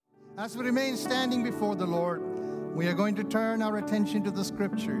As we remain standing before the Lord, we are going to turn our attention to the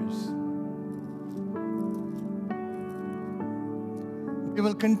Scriptures. We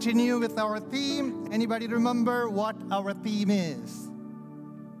will continue with our theme. Anybody remember what our theme is?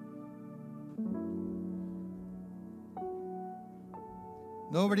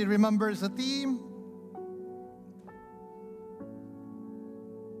 Nobody remembers the theme?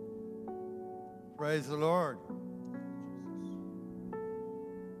 Praise the Lord.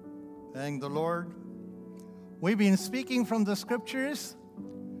 Thank the Lord. We've been speaking from the Scriptures,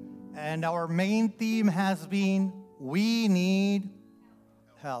 and our main theme has been, we need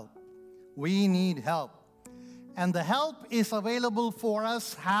help. We need help. And the help is available for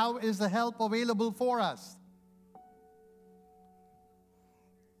us. How is the help available for us?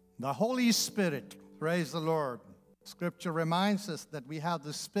 The Holy Spirit. Praise the Lord. Scripture reminds us that we have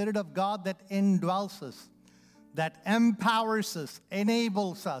the Spirit of God that indwells us, that empowers us,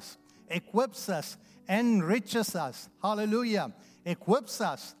 enables us, equips us, enriches us. Hallelujah. Equips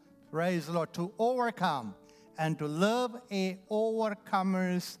us, praise the Lord, to overcome and to live a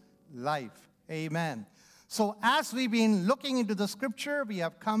overcomer's life. Amen. So as we've been looking into the Scripture, we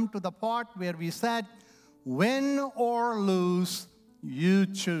have come to the part where we said, win or lose, you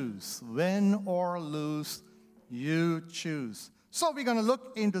choose. Win or lose, you choose. So we're going to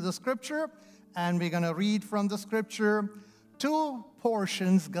look into the Scripture, and we're going to read from the Scripture two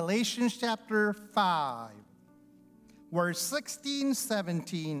portions, Galatians chapter 5, verse 16,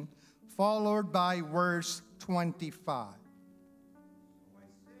 17, followed by verse 25.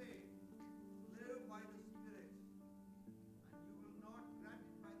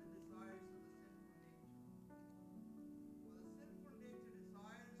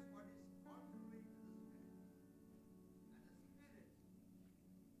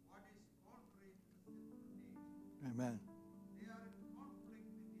 Amen. They are in conflict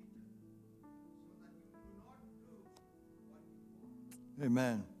with each other, so that you do not do what you want.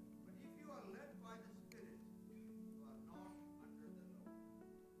 Amen. But if you are led by the Spirit, you are not under the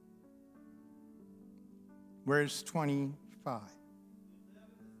law. Verse 25.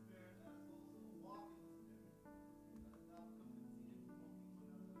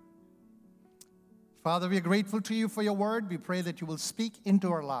 Father, we are grateful to you for your word. We pray that you will speak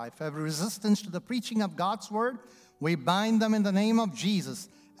into our life. Every resistance to the preaching of God's word, we bind them in the name of Jesus,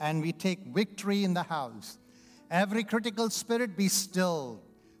 and we take victory in the house. Every critical spirit be still.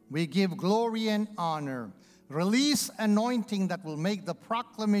 We give glory and honor. Release anointing that will make the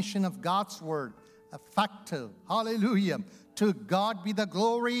proclamation of God's word effective. Hallelujah. To God be the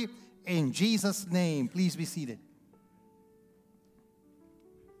glory in Jesus' name. Please be seated.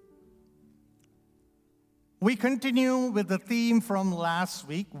 We continue with the theme from last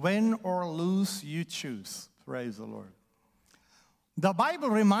week, win or lose, you choose. Praise the Lord. The Bible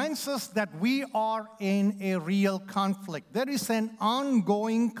reminds us that we are in a real conflict. There is an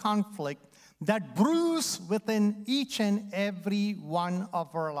ongoing conflict that brews within each and every one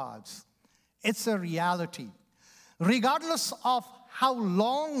of our lives. It's a reality. Regardless of how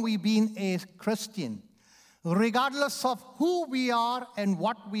long we've been a Christian, regardless of who we are and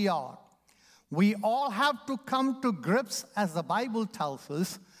what we are, we all have to come to grips, as the Bible tells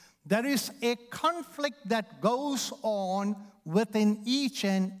us, there is a conflict that goes on within each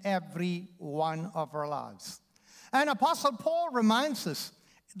and every one of our lives. And Apostle Paul reminds us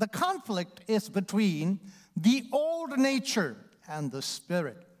the conflict is between the old nature and the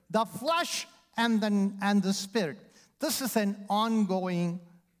spirit, the flesh and the spirit. This is an ongoing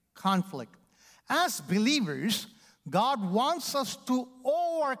conflict. As believers, God wants us to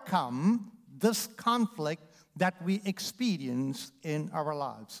overcome this conflict that we experience in our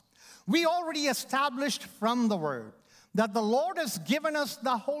lives. We already established from the Word that the Lord has given us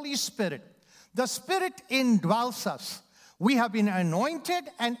the Holy Spirit. The Spirit indwells us. We have been anointed,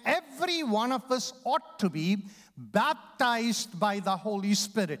 and every one of us ought to be baptized by the Holy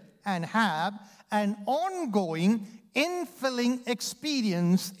Spirit and have an ongoing infilling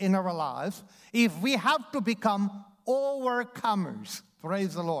experience in our lives if we have to become overcomers.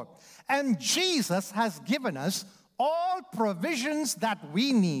 Praise the Lord. And Jesus has given us all provisions that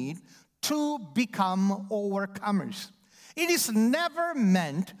we need to become overcomers. It is never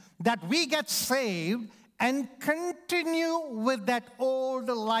meant that we get saved and continue with that old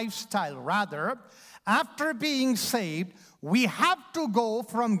lifestyle. Rather, after being saved, we have to go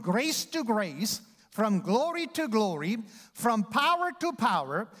from grace to grace, from glory to glory, from power to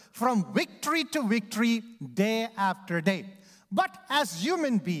power, from victory to victory, day after day. But as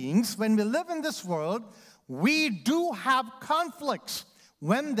human beings, when we live in this world, we do have conflicts.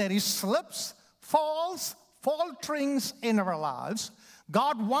 When there is slips, falls, falterings in our lives,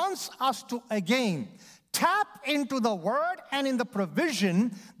 God wants us to again tap into the word and in the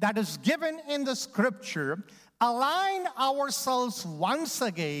provision that is given in the scripture, align ourselves once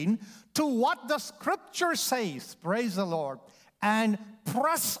again to what the scripture says, praise the Lord, and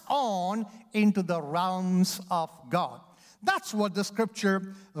press on into the realms of God. That's what the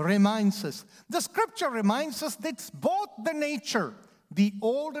scripture reminds us. The scripture reminds us that it's both the nature, the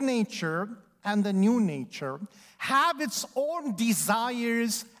old nature and the new nature, have its own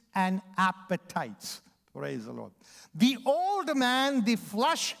desires and appetites. Praise the Lord. The old man, the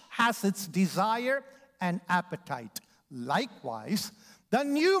flesh, has its desire and appetite. Likewise, the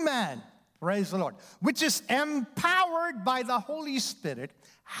new man, praise the Lord, which is empowered by the Holy Spirit,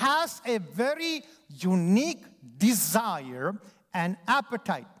 has a very unique desire and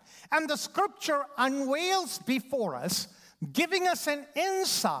appetite. And the scripture unveils before us, giving us an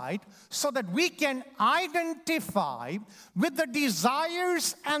insight so that we can identify with the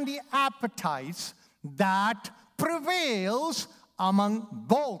desires and the appetites that prevails among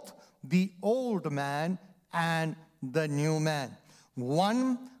both the old man and the new man.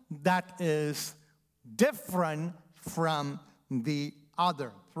 One that is different from the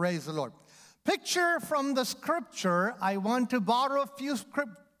other. Praise the Lord. Picture from the scripture. I want to borrow a few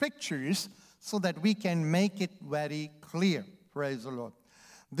pictures so that we can make it very clear. Praise the Lord.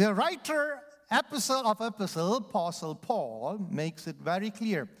 The writer of epistle, Apostle Paul, makes it very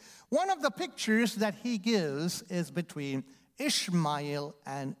clear. One of the pictures that he gives is between Ishmael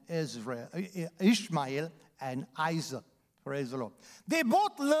and Isaac. Praise the Lord. They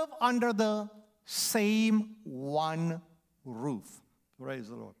both live under the same one roof. Praise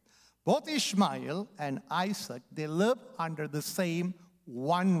the Lord. Both Ishmael and Isaac, they live under the same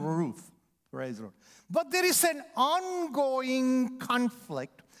one roof. Praise the Lord. But there is an ongoing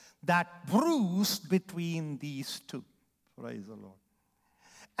conflict that brews between these two. Praise the Lord.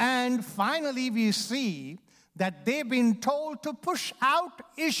 And finally, we see that they've been told to push out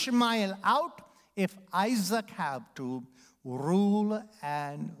Ishmael out if Isaac have to rule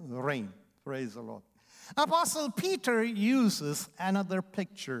and reign. Praise the Lord. Apostle Peter uses another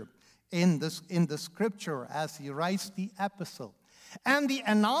picture in the scripture as he writes the epistle. And the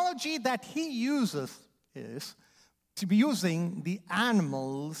analogy that he uses is to be using the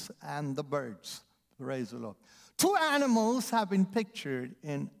animals and the birds. Praise the Lord. Two animals have been pictured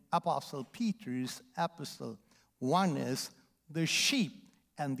in Apostle Peter's epistle. One is the sheep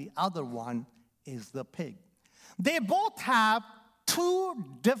and the other one is the pig. They both have two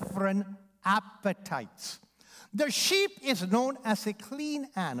different appetites. The sheep is known as a clean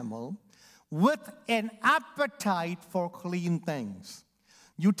animal with an appetite for clean things.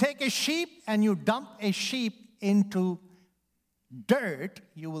 You take a sheep and you dump a sheep into dirt,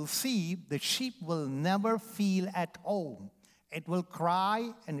 you will see the sheep will never feel at home. It will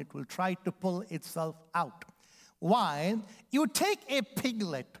cry and it will try to pull itself out. While you take a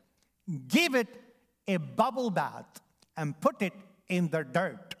piglet, give it a bubble bath and put it in the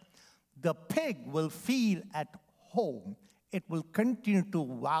dirt, the pig will feel at home. It will continue to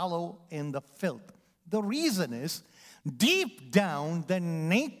wallow in the filth. The reason is, deep down, the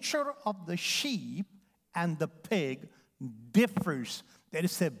nature of the sheep and the pig differs. There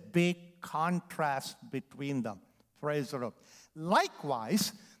is a big contrast between them. Praise the Lord.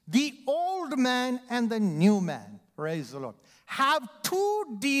 Likewise, the old man and the new man, praise the Lord, have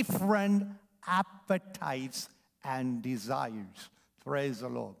two different appetites and desires. Praise the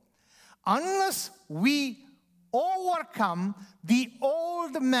Lord. Unless we overcome the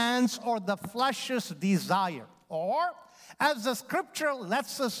old man's or the flesh's desire, or as the scripture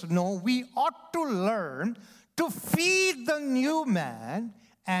lets us know, we ought to learn to feed the new man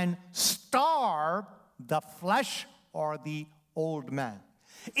and starve the flesh or the old man.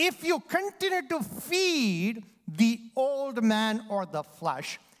 If you continue to feed the old man or the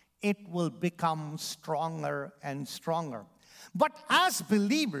flesh, it will become stronger and stronger. But as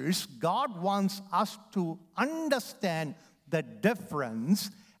believers, God wants us to understand the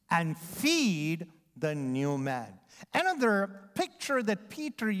difference and feed the new man. Another picture that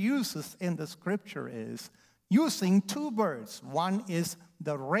Peter uses in the scripture is using two birds. One is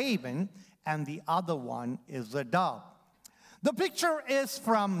the raven and the other one is the dove. The picture is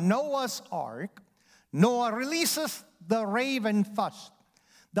from Noah's ark. Noah releases the raven first.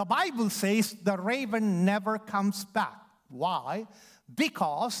 The Bible says the raven never comes back. Why?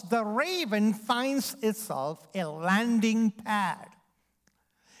 Because the raven finds itself a landing pad.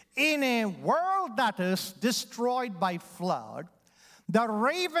 In a world that is destroyed by flood, the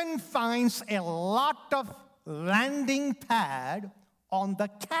raven finds a lot of landing pad on the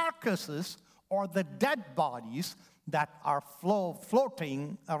carcasses or the dead bodies that are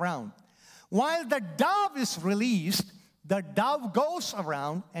floating around. While the dove is released, the dove goes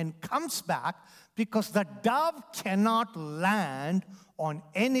around and comes back because the dove cannot land on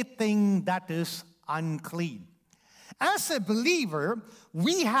anything that is unclean. As a believer,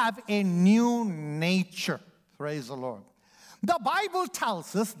 we have a new nature. Praise the Lord. The Bible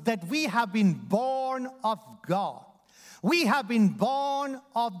tells us that we have been born of God. We have been born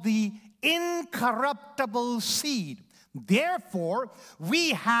of the incorruptible seed. Therefore,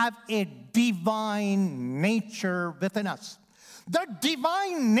 we have a divine nature within us. The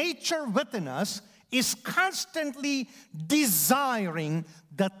divine nature within us is constantly desiring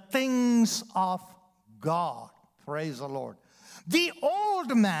the things of God. Praise the Lord. The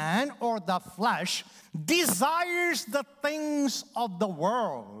old man, or the flesh, desires the things of the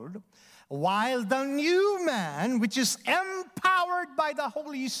world, while the new man, which is empowered by the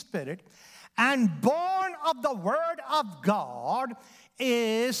Holy Spirit and born of the Word of God,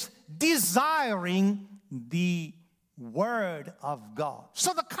 is desiring the Word of God.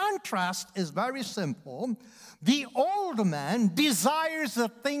 So the contrast is very simple. The old man desires the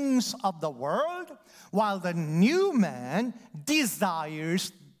things of the world, while the new man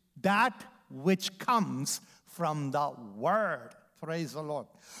desires that which comes from the Word. Praise the Lord.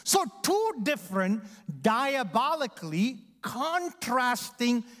 So two different, diabolically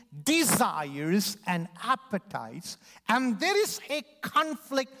contrasting desires and appetites, and there is a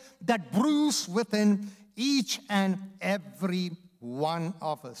conflict that brews within each and every one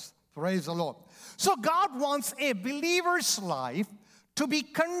of us. Praise the Lord. So God wants a believer's life to be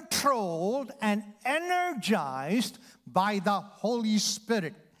controlled and energized by the Holy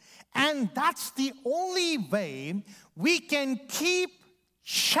Spirit. And that's the only way we can keep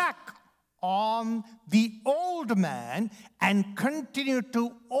check on the old man and continue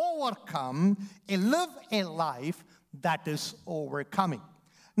to overcome and live a life that is overcoming.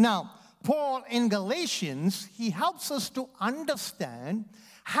 Now, Paul in Galatians, he helps us to understand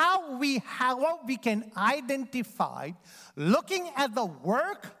how we can identify, looking at the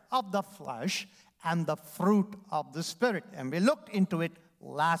work of the flesh and the fruit of the Spirit. And we looked into it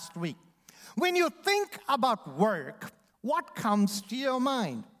last week. When you think about work, what comes to your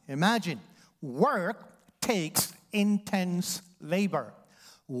mind? Imagine, work takes intense labor.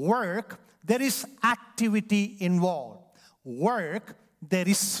 Work, there is activity involved. Work, there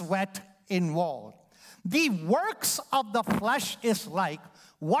is sweat involved. The works of the flesh is like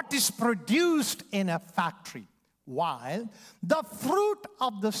what is produced in a factory, while the fruit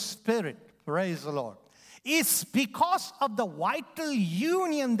of the Spirit, praise the Lord, is because of the vital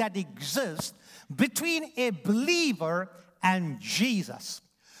union that exists between a believer and Jesus.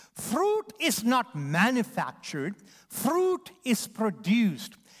 Fruit is not manufactured. Fruit is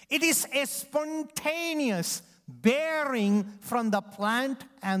produced. It is a spontaneous bearing from the plant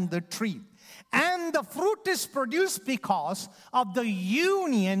and the tree. And the fruit is produced because of the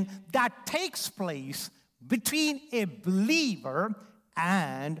union that takes place between a believer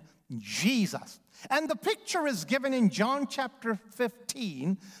and Jesus. And the picture is given in John chapter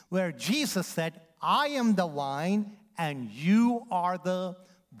 15, where Jesus said, I am the vine and you are the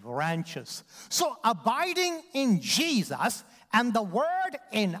branches. So abiding in Jesus and the Word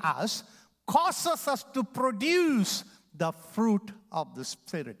in us causes us to produce the fruit of the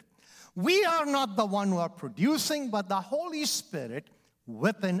Spirit. We are not the one who are producing, but the Holy Spirit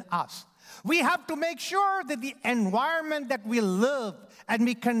within us. We have to make sure that the environment that we live and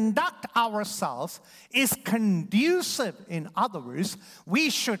we conduct ourselves is conducive. In other words, we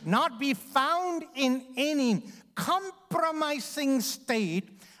should not be found in any compromising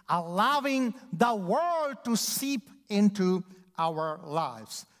state, allowing the world to seep into our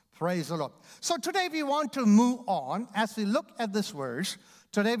lives. Praise the Lord. So today we want to move on. As we look at this verse,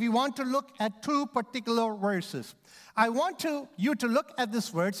 today we want to look at two particular verses. I want you to look at this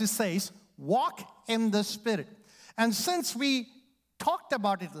verse. It says, walk in the Spirit. And since we talked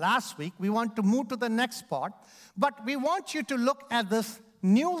about it last week, we want to move to the next part. But we want you to look at this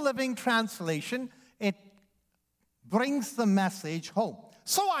New Living Translation. It brings the message home.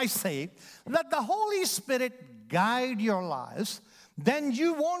 So I say, let the Holy Spirit guide your lives. Then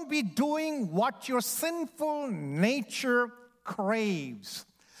you won't be doing what your sinful nature craves.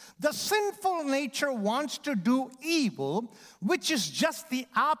 The sinful nature wants to do evil, which is just the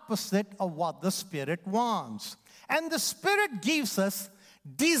opposite of what the Spirit wants. And the Spirit gives us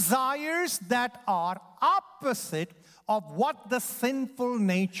desires that are opposite of what the sinful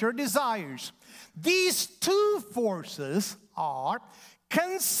nature desires. These two forces are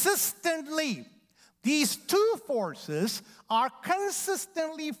consistently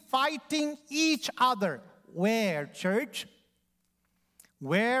fighting each other. where, church?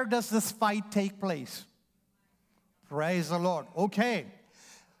 Where does this fight take place? Praise the Lord. Okay.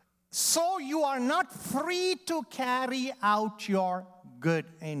 So you are not free to carry out your good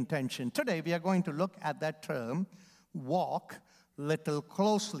intention. Today we are going to look at that term, walk, little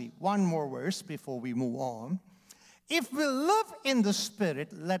closely. One more verse before we move on. If we live in the Spirit,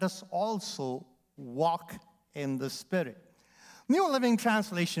 let us also walk in the Spirit. New Living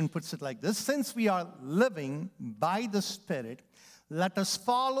Translation puts it like this: since we are living by the Spirit, let us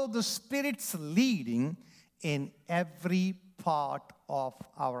follow the Spirit's leading in every part of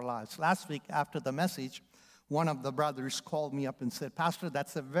our lives. Last week after the message, one of the brothers called me up and said, Pastor,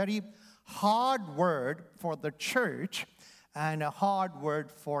 that's a very hard word for the church and a hard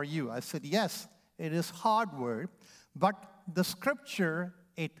word for you. I said, yes, it is hard word, but the scripture,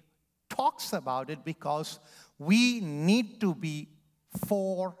 it talks about it because we need to be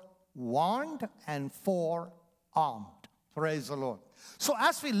forewarned and forearmed. Praise the Lord. So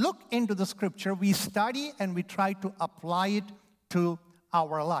as we look into the scripture, we study and we try to apply it to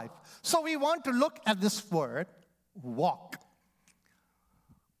our life. So we want to look at this word, walk.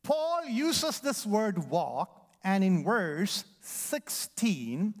 Paul uses this word walk, and in verse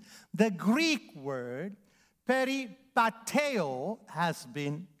 16, the Greek word peripateo has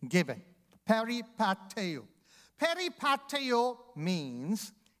been given. Peripateo. Peripateo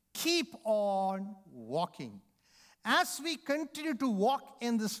means keep on walking. As we continue to walk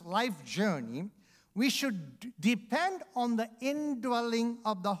in this life journey, we should depend on the indwelling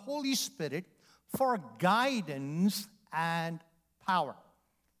of the Holy Spirit for guidance and power.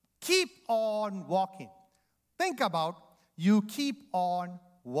 Keep on walking. Think about you keep on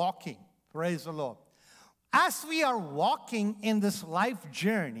walking. Praise the Lord. As we are walking in this life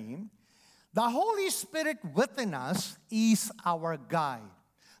journey, the Holy Spirit within us is our guide.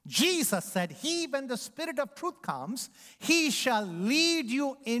 Jesus said, when the Spirit of truth comes, He shall lead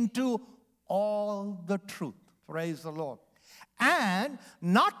you into all the truth. Praise the Lord. And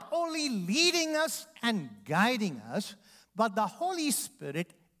not only leading us and guiding us, but the Holy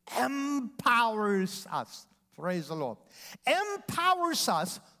Spirit empowers us. Praise the Lord. Empowers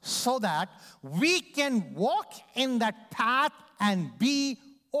us so that we can walk in that path and be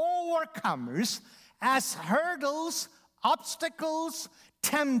overcomers as hurdles, obstacles,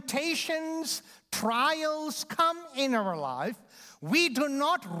 temptations, trials come in our life. We do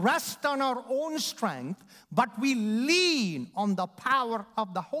not rest on our own strength, but we lean on the power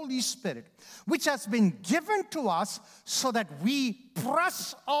of the Holy Spirit, which has been given to us so that we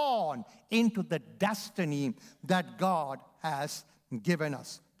press on into the destiny that God has given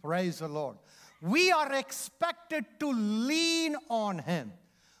us. Praise the Lord. We are expected to lean on Him.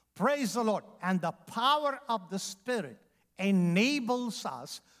 Praise the Lord. And the power of the Spirit enables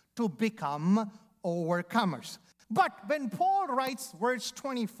us to become overcomers. But when Paul writes verse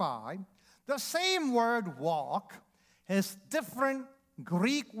 25, the same word walk, his different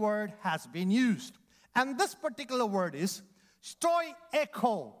Greek word has been used. And this particular word is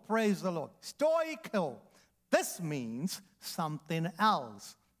stoiko. Praise the Lord. Stoiko. This means something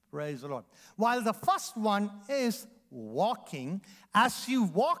else. Praise the Lord. While the first one is walking, as you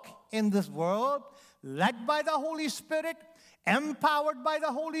walk in this world, led by the Holy Spirit, empowered by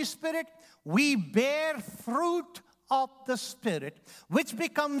the Holy Spirit, we bear fruit of the Spirit, which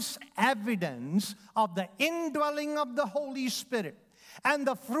becomes evidence of the indwelling of the Holy Spirit. And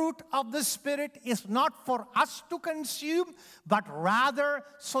the fruit of the Spirit is not for us to consume, but rather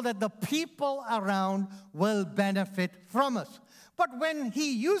so that the people around will benefit from us. But when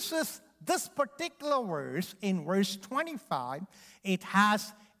he uses this particular verse in verse 25, it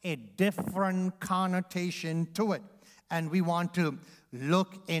has a different connotation to it. And we want to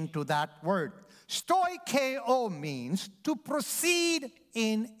look into that word. Stoikeo means to proceed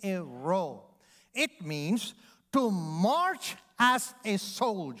in a row. It means to march as a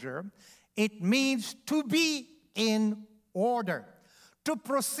soldier. It means to be in order. To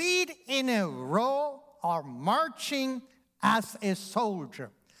proceed in a row or marching as a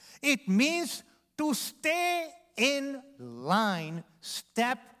soldier. It means to stay in line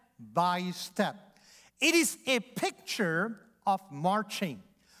step by step. It is a picture of marching.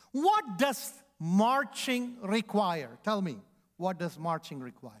 What does marching require? Tell me, what does marching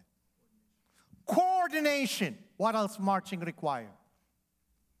require? Coordination. What else marching require?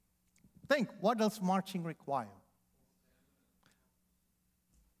 Think, what does marching require?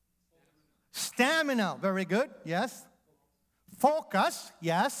 Stamina. Very good. Yes. Focus.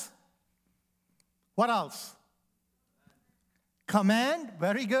 Yes. What else? Command.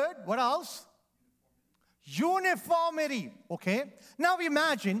 Very good. What else? Uniformity. Okay. Now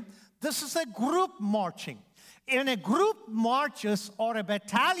imagine this is a group marching. In a group marches or a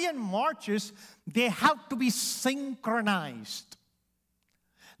battalion marches, they have to be synchronized.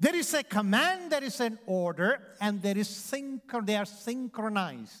 There is a command, there is an order, and they are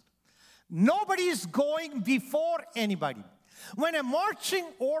synchronized. Nobody is going before anybody. When a marching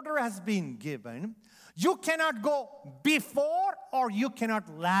order has been given, you cannot go before or you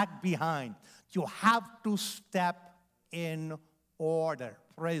cannot lag behind. You have to step in order.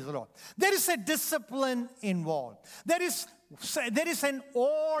 Praise the Lord. There is a discipline involved. There is an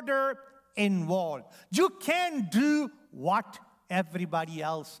order involved. You can't do what everybody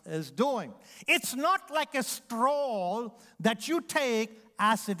else is doing. It's not like a stroll that you take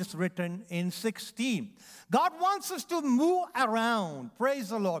as it is written in 16. God wants us to move around, praise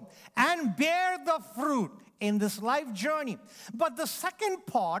the Lord, and bear the fruit in this life journey. But the second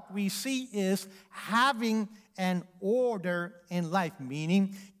part we see is having an order in life,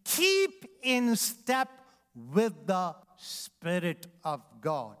 meaning keep in step with the Spirit of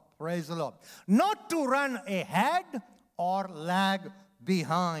God. Praise the Lord. Not to run ahead or lag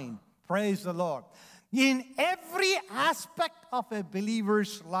behind. Praise the Lord. In every aspect of a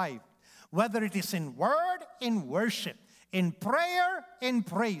believer's life, whether it is in word, in worship, in prayer, in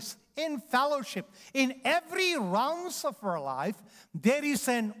praise, in fellowship, in every rounds of our life, there is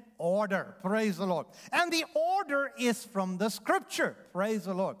an order. Praise the Lord. And the order is from the Scripture. Praise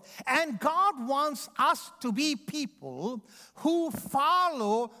the Lord. And God wants us to be people who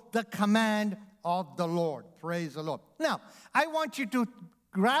follow the command of the Lord. Praise the Lord. Now, I want you to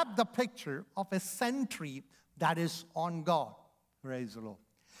grab the picture of a sentry that is on God. Praise the Lord.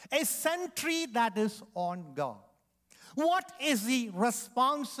 A sentry that is on God. What is the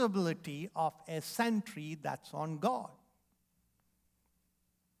responsibility of a sentry that's on God?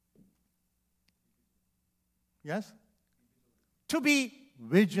 Yes? To be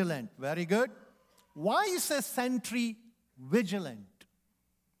vigilant. Very good. Why is a sentry vigilant?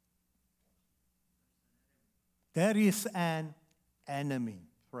 There is an enemy.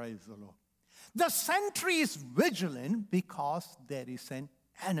 Praise the Lord. The sentry is vigilant because there is an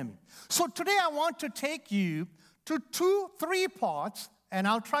enemy. So today I want to take you to 3 parts, and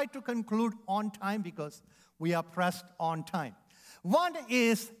I'll try to conclude on time because we are pressed on time. One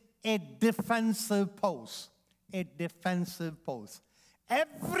is a defensive pose. A defensive pose.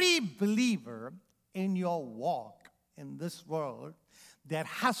 Every believer in your walk in this world, there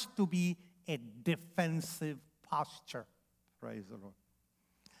has to be a defensive posture. Praise the Lord.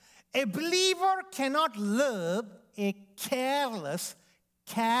 A believer cannot live a careless,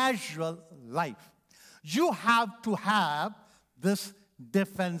 casual life. You have to have this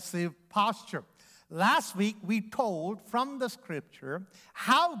defensive posture. Last week, we told from the Scripture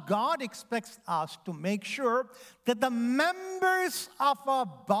how God expects us to make sure that the members of our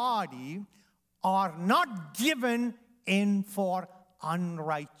body are not given in for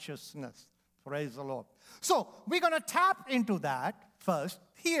unrighteousness. Praise the Lord. So, we're going to tap into that first.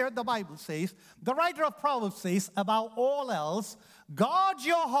 Here, the Bible says, the writer of Proverbs says, above all else, guard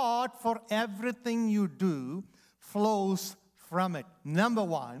your heart, for everything you do flows from it. Number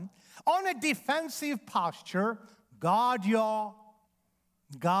one, on a defensive posture, guard your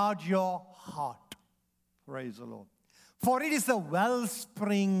heart. Praise the Lord. For it is the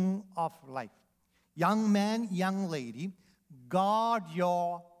wellspring of life. Young man, young lady, guard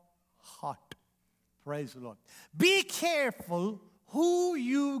your heart. Praise the Lord. Be careful who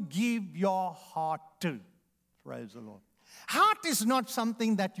you give your heart to. Praise the Lord. Heart is not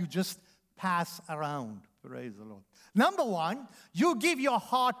something that you just pass around. Praise the Lord. Number one, you give your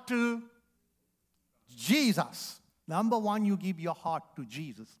heart to Jesus. Number one, you give your heart to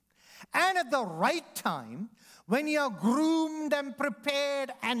Jesus. And at the right time, when you're groomed and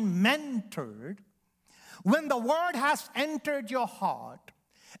prepared and mentored, when the word has entered your heart,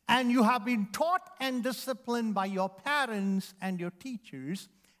 and you have been taught and disciplined by your parents and your teachers,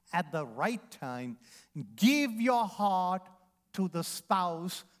 at the right time, give your heart to the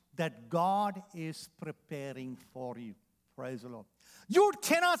spouse that God is preparing for you. Praise the Lord. You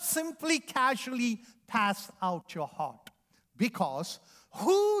cannot simply casually pass out your heart, because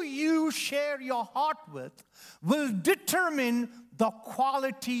who you share your heart with will determine the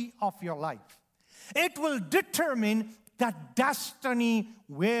quality of your life. It will determine the destiny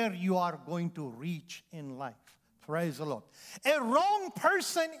where you are going to reach in life. Praise the Lord. A wrong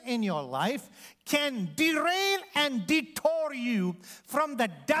person in your life can derail and detour you from the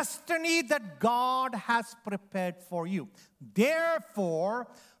destiny that God has prepared for you. Therefore,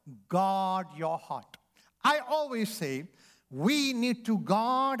 guard your heart. I always say we need to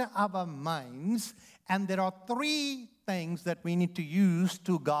guard our minds, and there are 3 things that we need to use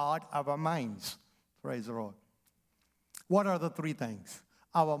to guard our minds. Praise the Lord. What are the three things?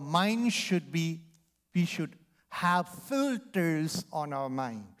 Our mind should be, we should have filters on our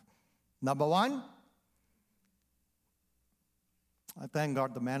mind. Number one, I thank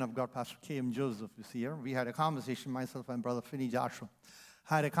God the man of God, Pastor K.M. Joseph, is here. We had a conversation, myself and Brother Finney Joshua.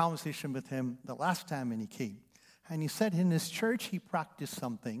 I had a conversation with him the last time when he came. And he said in his church he practiced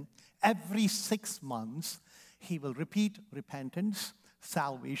something. Every 6 months, he will repeat repentance,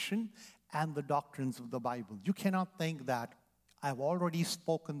 salvation, and the doctrines of the Bible. You cannot think that I've already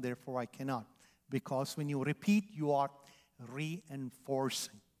spoken, therefore I cannot. Because when you repeat, you are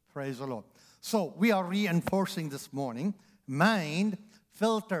reinforcing. Praise the Lord. So we are reinforcing this morning. Mind,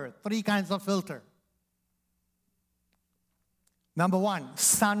 filter, 3 kinds of filter. Number 1,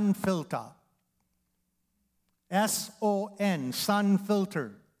 sun filter. S-O-N, sun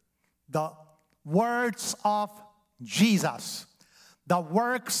filter. The words of Jesus, the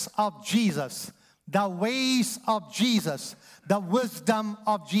works of Jesus, the ways of Jesus, the wisdom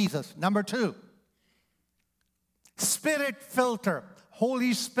of Jesus. Number 2, spirit filter,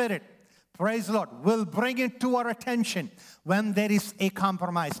 Holy Spirit. Praise the Lord. Will bring it to our attention when there is a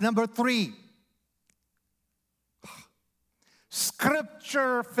compromise. Number 3,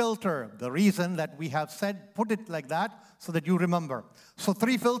 scripture filter. The reason that we have said, put it like that, so that you remember. So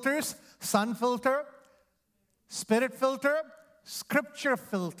 3 filters: sun filter, spirit filter, scripture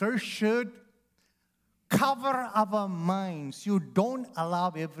filter should cover our minds. You don't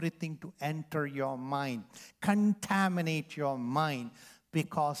allow everything to enter your mind, contaminate your mind,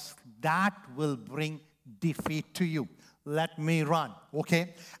 because that will bring defeat to you. Let me run,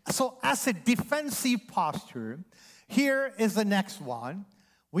 okay? So as a defensive posture, here is the next one.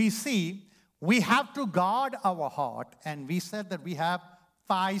 We see we have to guard our heart, and we said that we have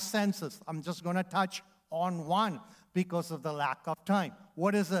 5 senses. I'm just going to touch on one because of the lack of time.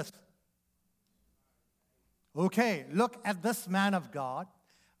 What is this? Okay, look at this man of God.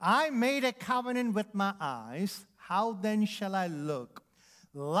 I made a covenant with my eyes. How then shall I look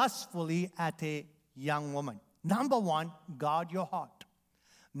lustfully at a young woman? Number 1, guard your heart.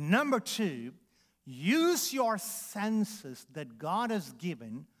 Number 2, use your senses that God has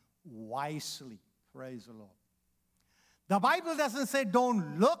given wisely. Praise the Lord. The Bible doesn't say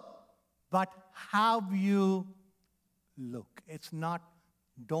don't look, but how you look. It's not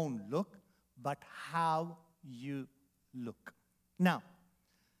don't look, but how you look. Now,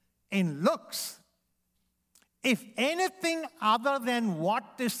 in looks, if anything other than what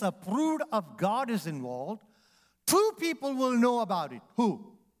is approved of God is involved, 2 people will know about it.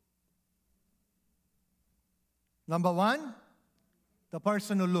 Who? Number 1, the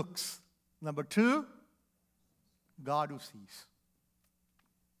person who looks. Number 2, God who sees.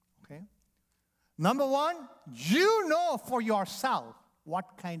 Okay? Number 1, you know for yourself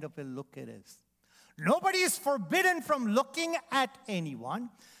what kind of a look it is. Nobody is forbidden from looking at anyone,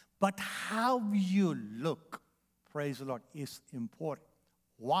 but how you look, praise the Lord, is important.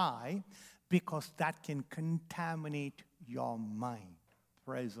 Why? Because that can contaminate your mind.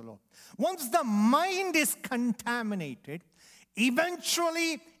 Praise the Lord. Once the mind is contaminated,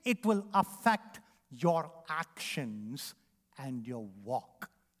 eventually it will affect your actions and your walk.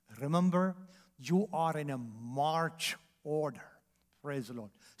 Remember, you are in a march order. Praise the Lord.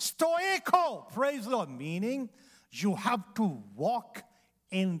 Stoico, praise the Lord, meaning you have to walk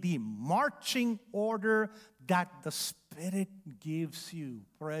in the marching order that the Spirit gives you.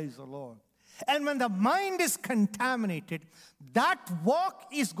 Praise the Lord. And when the mind is contaminated, that walk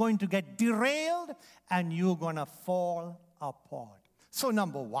is going to get derailed and you're going to fall apart. So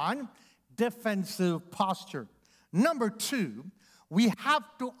number 1, defensive posture. Number 2, we have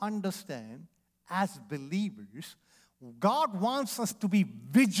to understand as believers, God wants us to be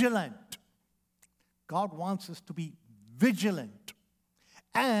vigilant. God wants us to be vigilant.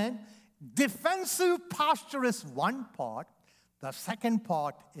 And defensive posture is one part. The second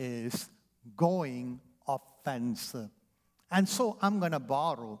part is going offensive. And so I'm going to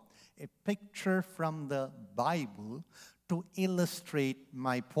borrow a picture from the Bible to illustrate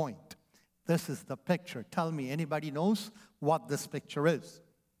my point. This is the picture. Tell me, anybody knows what this picture is?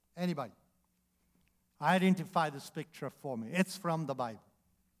 Anybody? Identify this picture for me. It's from the Bible.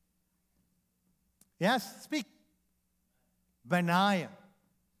 Yes, speak. Benaiah.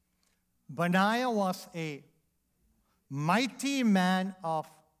 Benaiah was a mighty man of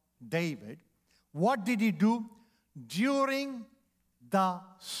David. What did he do? During the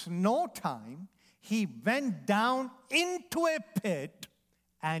snow time, he went down into a pit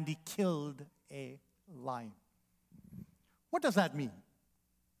and he killed a lion. What does that mean?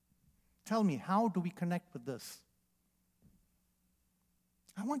 Tell me, how do we connect with this?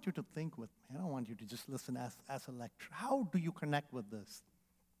 I want you to think with me. I don't want you to just listen as a lecture. How do you connect with this?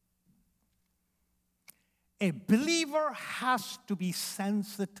 A believer has to be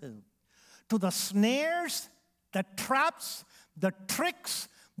sensitive to the snares, the traps, the tricks,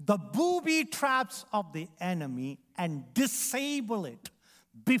 the booby traps of the enemy and disable it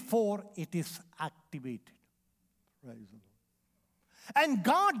before it is activated. Praise the Lord. And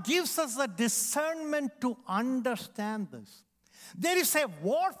God gives us a discernment to understand this. There is a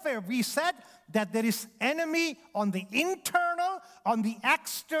warfare. We said that there is enemy on the internal, on the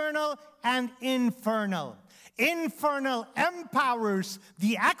external, and infernal. Infernal empowers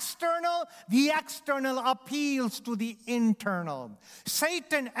the external appeals to the internal.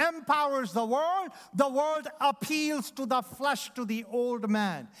 Satan empowers the world appeals to the flesh, to the old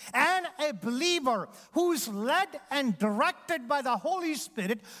man. And a believer who is led and directed by the Holy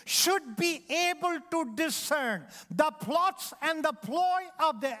Spirit should be able to discern the plots and the ploy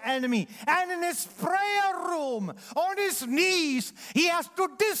of the enemy. And in his prayer room, on his knees, he has to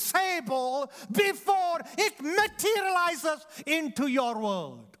disable before it materializes into your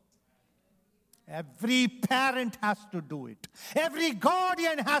world. Every parent has to do it. Every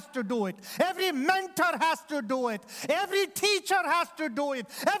guardian has to do it. Every mentor has to do it. Every teacher has to do it.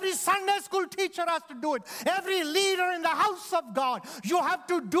 Every Sunday school teacher has to do it. Every leader in the house of God, you have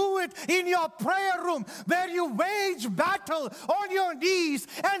to do it in your prayer room where you wage battle on your knees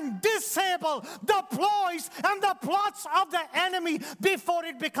and disable the ploys and the plots of the enemy before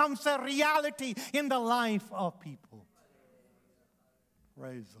it becomes a reality in the life of people.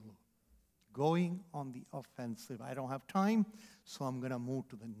 Praise the Lord. Going on the offensive. I don't have time, so I'm going to move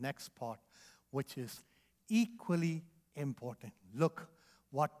to the next part, which is equally important. Look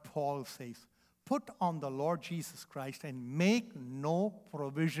what Paul says. Put on the Lord Jesus Christ and make no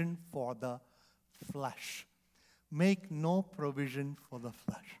provision for the flesh. Make no provision for the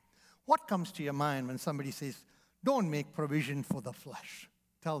flesh. What comes to your mind when somebody says, don't make provision for the flesh?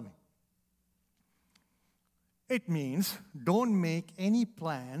 Tell me. It means don't make any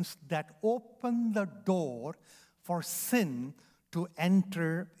plans that open the door for sin to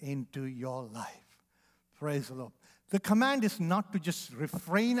enter into your life. Praise the Lord. The command is not to just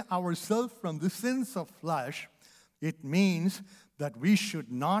refrain ourselves from the sins of flesh. It means that we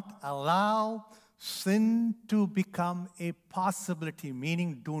should not allow sin to become a possibility,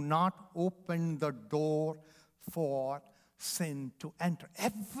 meaning do not open the door for sin to enter.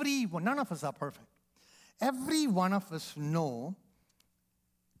 None of us are perfect. Every one of us know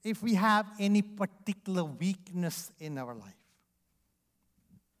if we have any particular weakness in our life.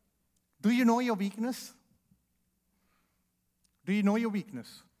 Do you know your weakness? Do you know your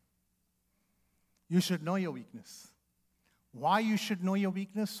weakness? You should know your weakness. Why you should know your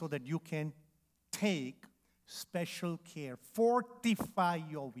weakness? So that you can take special care, fortify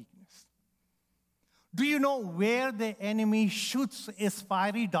your weakness. Do you know where the enemy shoots his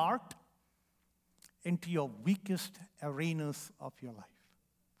fiery dart? Into your weakest arenas of your life.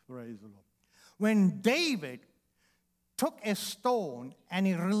 Praise the Lord. When David took a stone and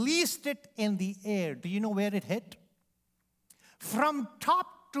he released it in the air, do you know where it hit? From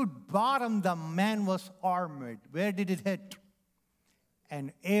top to bottom, the man was armored. Where did it hit?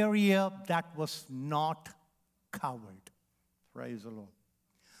 An area that was not covered. Praise the Lord.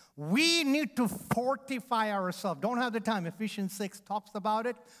 We need to fortify ourselves. Don't have the time. Ephesians 6 talks about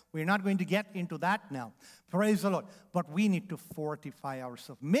it. We're not going to get into that now. Praise the Lord. But we need to fortify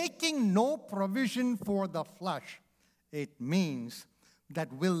ourselves. Making no provision for the flesh. It means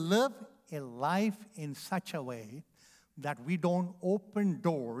that we'll live a life in such a way that we don't open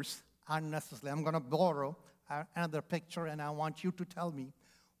doors unnecessarily. I'm going to borrow another picture, and I want you to tell me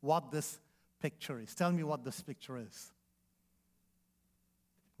what this picture is. Tell me what this picture is.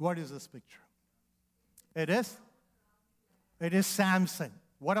 What is this picture? It is Samson.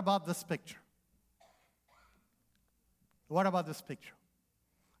 What about this picture? What about this picture?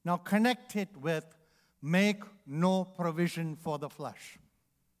 Now connect it with make no provision for the flesh.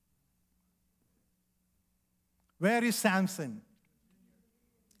 Where is Samson?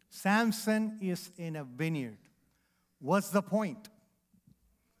 Samson is in a vineyard. What's the point?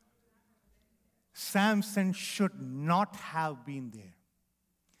 Samson should not have been there.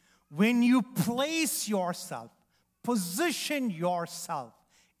 When you place yourself, position yourself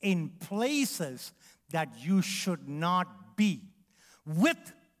in places that you should not be,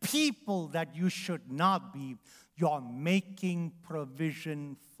 with people that you should not be, you're making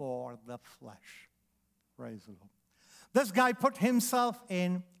provision for the flesh. Praise the Lord. This guy put himself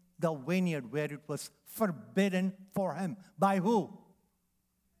in the vineyard where it was forbidden for him. By who?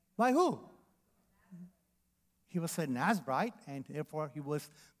 By who? He was a Nazarite, and therefore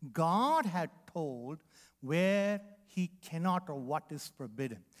God had told where he cannot or what is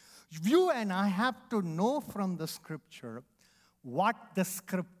forbidden. You and I have to know from the Scripture what the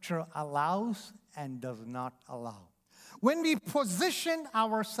Scripture allows and does not allow. When we position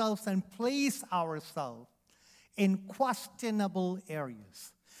ourselves and place ourselves in questionable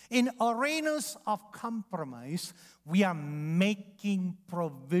areas, in arenas of compromise, we are making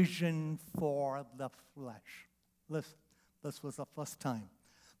provision for the flesh. Listen, this was the first time.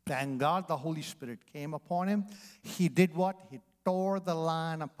 Thank God the Holy Spirit came upon him. He did what? He tore the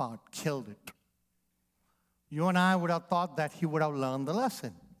lion apart, killed it. You and I would have thought that he would have learned the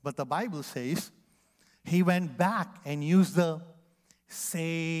lesson. But the Bible says he went back and used the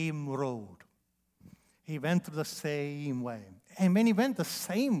same road. He went through the same way. And when he went the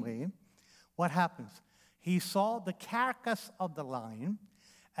same way, what happens? He saw the carcass of the lion,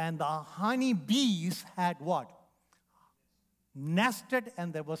 and the honey bees had what? Nested,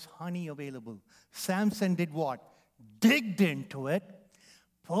 and there was honey available. Samson did what? Digged into it,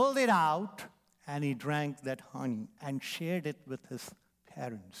 pulled it out, and he drank that honey and shared it with his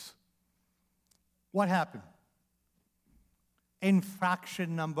parents. What happened?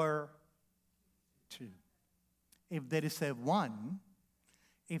 Infraction number 2. If there is a 1,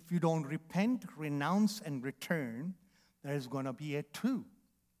 if you don't repent, renounce, and return, there is going to be a 2.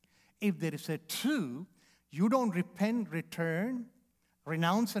 If there is a 2, you don't repent, return,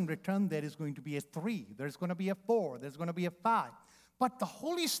 renounce, and return, there is going to be a 3. There's going to be a 4. There's going to be a 5. But the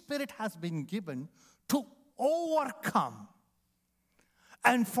Holy Spirit has been given to overcome.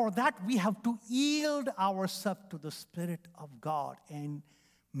 And for that, we have to yield ourselves to the Spirit of God and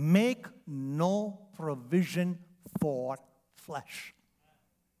make no provision for flesh.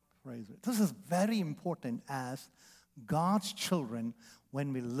 Praise it. This is very important as God's children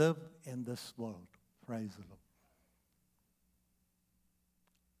when we live in this world. Praise the Lord.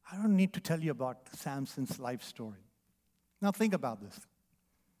 I don't need to tell you about Samson's life story. Now think about this.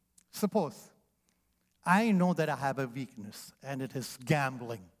 Suppose I know that I have a weakness, and it is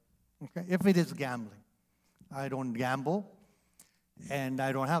gambling. Okay? If it is gambling, I don't gamble, and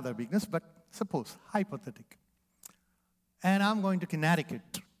I don't have that weakness, but suppose, hypothetical. And I'm going to Connecticut,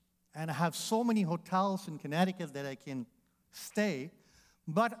 and I have so many hotels in Connecticut that I can stay,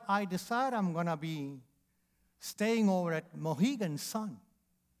 but I decide I'm going to be staying over at Mohegan Sun.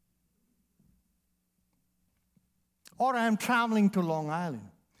 Or I'm traveling to Long Island,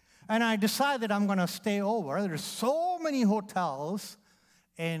 and I decide that I'm going to stay over. There's so many hotels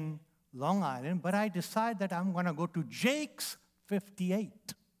in Long Island, but I decide that I'm going to go to Jake's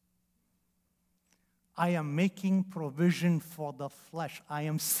 58. I am making provision for the flesh. I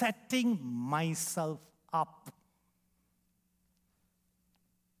am setting myself up.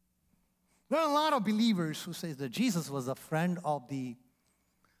 There are a lot of believers who say that Jesus was a friend of the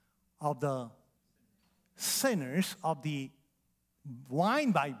sinners, of the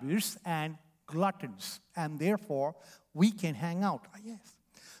wine bibbers and gluttons, and therefore we can hang out. Yes,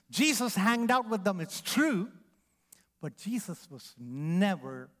 Jesus hanged out with them, it's true, but Jesus was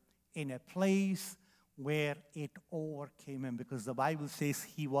never in a place where it overcame him, because the Bible says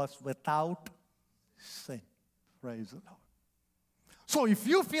he was without sin. Praise the Lord. So if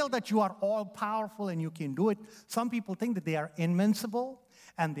you feel that you are all powerful and you can do it, some people think that they are invincible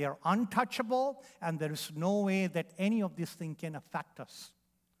and they are untouchable, and there is no way that any of these things can affect us.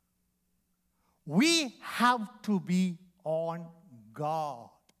 We have to be on God.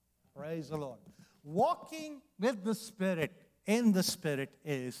 Praise the Lord. Walking with the Spirit, in the Spirit,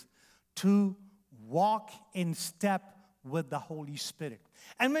 is to walk in step with the Holy Spirit.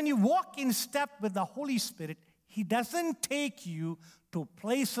 And when you walk in step with the Holy Spirit, He doesn't take you to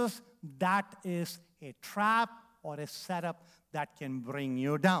places that is a trap or a setup that can bring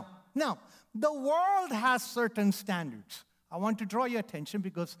you down. Now, the world has certain standards. I want to draw your attention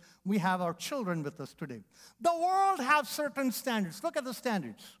because we have our children with us today. The world has certain standards. Look at the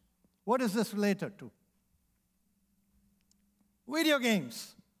standards. What is this related to? Video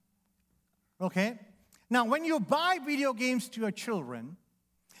games. Okay? Now, when you buy video games to your children,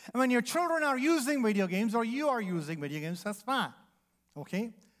 and when your children are using video games or you are using video games, that's fine.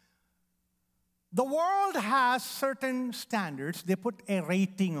 Okay? The world has certain standards. They put a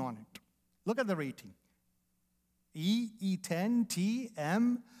rating on it. Look at the rating. E, E10, T,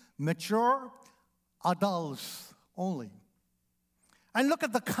 M, mature, adults only. And look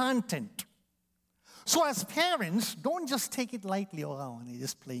at the content. So as parents, don't just take it lightly, oh, they're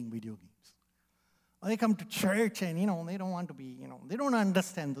just playing video games. Or they come to church and, they don't want to be, they don't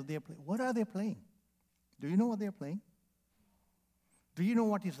understand that they're playing. What are they playing? Do you know what they're playing? Do you know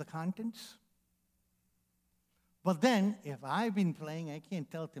what is the contents? But then, if I've been playing, I can't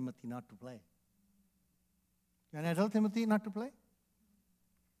tell Timothy not to play. Can I tell Timothy not to play?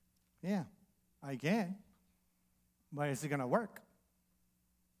 Yeah, I can. But is it going to work?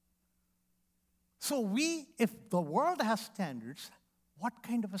 So if the world has standards, what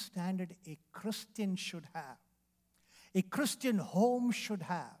kind of a standard a Christian should have? A Christian home should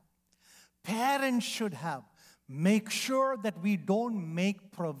have. Parents should have. Make sure that we don't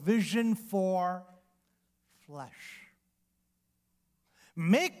make provision for flesh.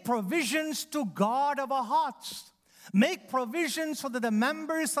 Make provisions to guard our hearts. Make provisions so that the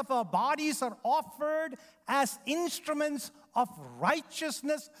members of our bodies are offered as instruments of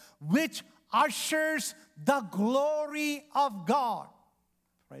righteousness, which ushers the glory of God.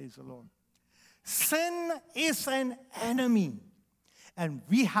 Praise the Lord. Sin is an enemy, and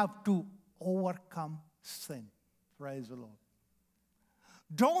we have to overcome sin. Praise the Lord.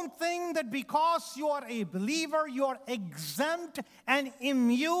 Don't think that because you are a believer, you are exempt and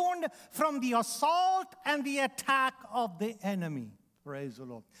immune from the assault and the attack of the enemy. Praise the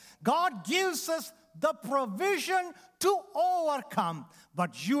Lord. God gives us the provision to overcome,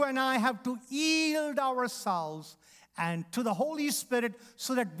 but you and I have to yield ourselves and to the Holy Spirit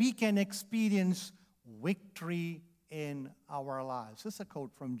so that we can experience victory in our lives. This is a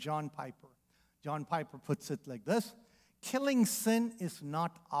quote from John Piper. John Piper puts it like this: killing sin is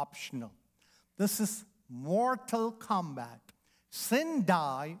not optional. This is mortal combat. Sin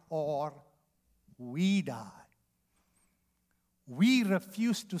die or we die. We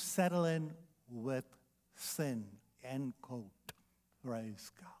refuse to settle in with sin. End quote.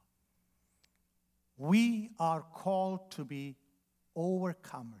 Praise God. We are called to be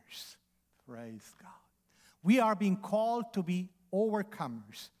overcomers. Praise God. We are being called to be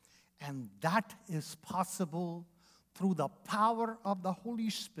overcomers. And that is possible through the power of the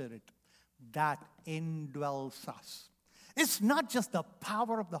Holy Spirit that indwells us. It's not just the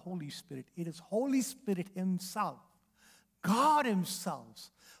power of the Holy Spirit. It is Holy Spirit Himself, God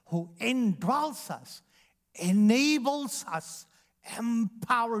Himself, who indwells us, enables us,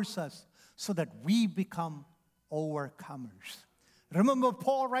 empowers us so that we become overcomers. Remember,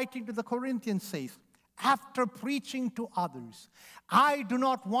 Paul writing to the Corinthians says, after preaching to others, I do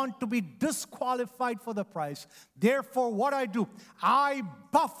not want to be disqualified for the prize. Therefore, what I do, I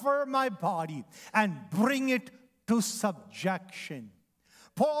buffer my body and bring it to subjection.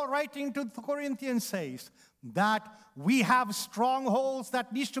 Paul writing to the Corinthians says that we have strongholds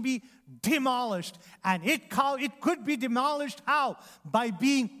that needs to be demolished. And it could be demolished how? By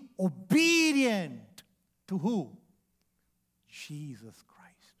being obedient to who? Jesus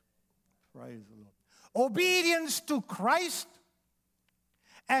Christ. Praise the Lord. Obedience to Christ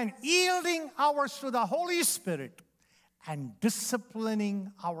and yielding ours to the Holy Spirit and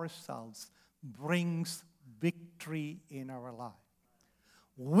disciplining ourselves brings victory in our life.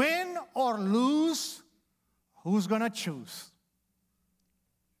 Win or lose, who's going to choose?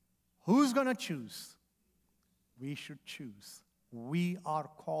 Who's going to choose? We should choose. We are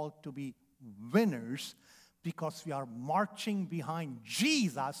called to be winners because we are marching behind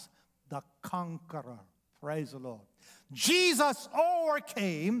Jesus, the conqueror. Praise the Lord. Jesus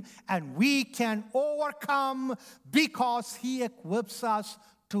overcame, and we can overcome because He equips us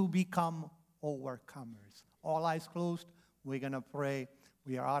to become overcomers. All eyes closed. We're going to pray.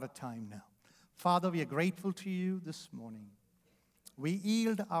 We are out of time now. Father, we are grateful to You this morning. We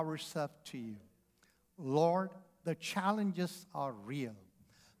yield ourselves to You. Lord, the challenges are real.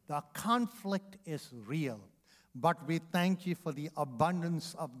 The conflict is real. But we thank You for the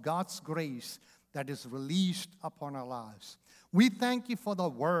abundance of God's grace that is released upon our lives. We thank You for the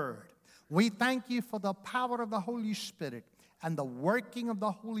Word. We thank You for the power of the Holy Spirit and the working of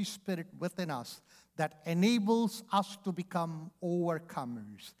the Holy Spirit within us that enables us to become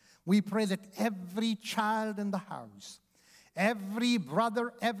overcomers. We pray that every child in the house, every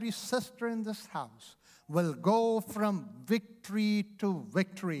brother, every sister in this house will go from victory to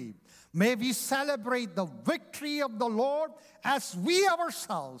victory. May we celebrate the victory of the Lord as we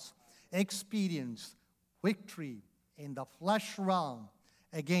ourselves experience victory in the flesh realm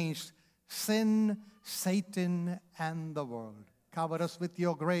against sin, Satan, and the world. Cover us with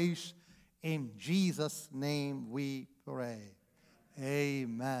Your grace. In Jesus' name we pray.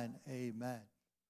 Amen. Amen.